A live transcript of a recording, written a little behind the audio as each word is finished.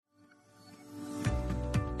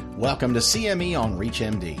Welcome to CME on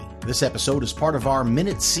ReachMD. This episode is part of our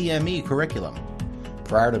Minute CME curriculum.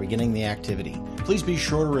 Prior to beginning the activity, please be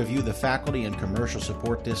sure to review the faculty and commercial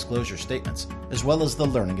support disclosure statements, as well as the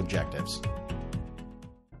learning objectives.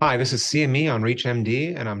 Hi, this is CME on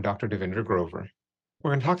ReachMD, and I'm Dr. Devendra Grover.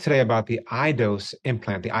 We're going to talk today about the iDose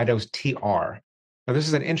implant, the iDose TR. Now, this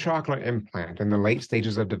is an intraocular implant in the late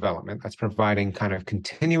stages of development that's providing kind of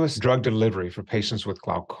continuous drug delivery for patients with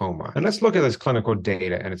glaucoma. And let's look at this clinical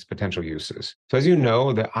data and its potential uses. So as you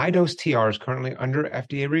know, the iDose TR is currently under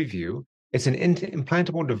FDA review. It's an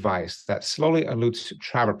implantable device that slowly elutes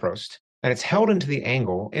travoprost, and it's held into the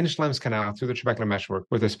angle in Schlemm's canal through the trabecular meshwork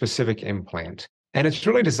with a specific implant. And it's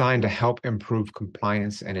really designed to help improve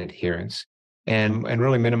compliance and adherence and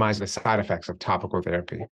really minimize the side effects of topical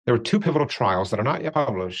therapy. There were two pivotal trials that are not yet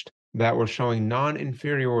published that were showing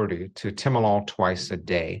non-inferiority to timolol twice a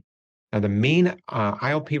day. Now, the mean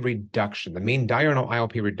IOP reduction, the mean diurnal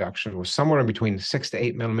IOP reduction was somewhere in between 6 to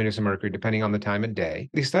 8 millimeters of mercury, depending on the time of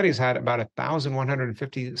day. These studies had about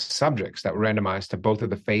 1,150 subjects that were randomized to both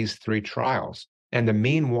of the phase 3 trials. And the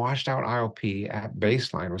mean washed out IOP at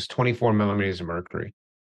baseline was 24 millimeters of mercury.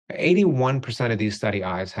 81% of these study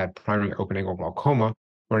eyes had primary open-angle glaucoma,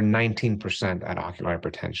 or 19% had ocular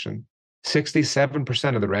hypertension.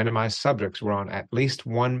 67% of the randomized subjects were on at least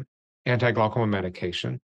one anti-glaucoma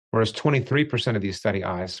medication, whereas 23% of these study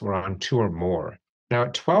eyes were on 2 or more. Now,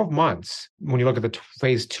 at 12 months, when you look at the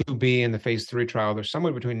phase 2B and the phase 3 trial, there's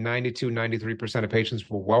somewhere between 92 and 93% of patients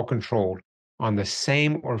were well controlled on the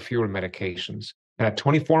same or fewer medications. And at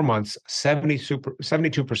 24 months,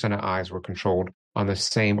 72% of eyes were controlled on the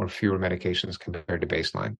same or fewer medications compared to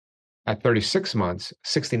baseline. At 36 months,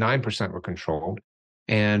 69% were controlled.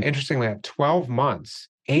 And interestingly, at 12 months,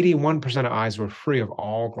 81% of eyes were free of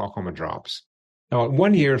all glaucoma drops. Now, at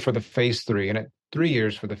 1 year for the phase 3 and at 3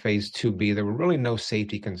 years for the phase 2B, there were really no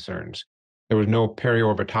safety concerns. There was no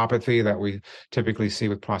periorbitopathy that we typically see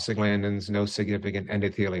with prostaglandins, no significant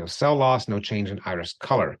endothelial cell loss, no change in iris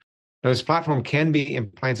color. Now, this platform can be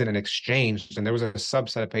implanted and exchanged, and there was a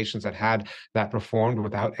subset of patients that had that performed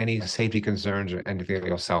without any safety concerns or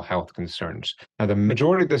endothelial cell health concerns. Now, the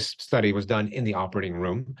majority of this study was done in the operating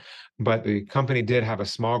room, but the company did have a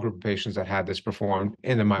small group of patients that had this performed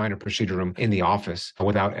in the minor procedure room in the office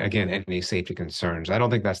without, again, any safety concerns. I don't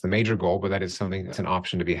think that's the major goal, but that is something that's an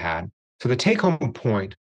option to be had. So the take-home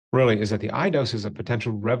point really is that the iDose is a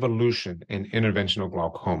potential revolution in interventional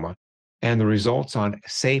glaucoma. And the results on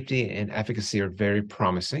safety and efficacy are very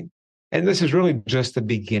promising. And this is really just the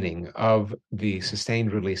beginning of the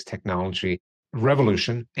sustained release technology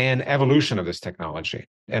revolution and evolution of this technology.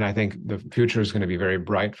 And I think the future is going to be very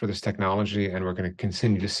bright for this technology, and we're going to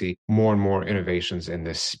continue to see more and more innovations in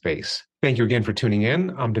this space. Thank you again for tuning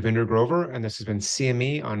in. I'm Devendra Grover, and this has been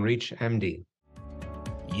CME on ReachMD.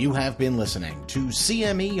 You have been listening to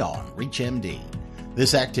CME on ReachMD.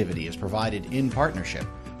 This activity is provided in partnership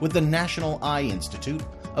with the National Eye Institute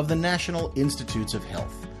of the National Institutes of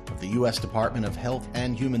Health of the U.S. Department of Health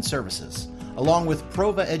and Human Services, along with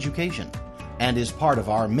Prova Education, and is part of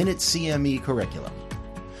our Minute CME curriculum.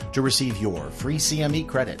 To receive your free CME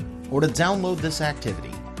credit or to download this activity,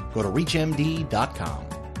 go to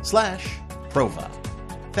reachmd.com/Prova.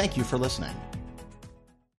 Thank you for listening.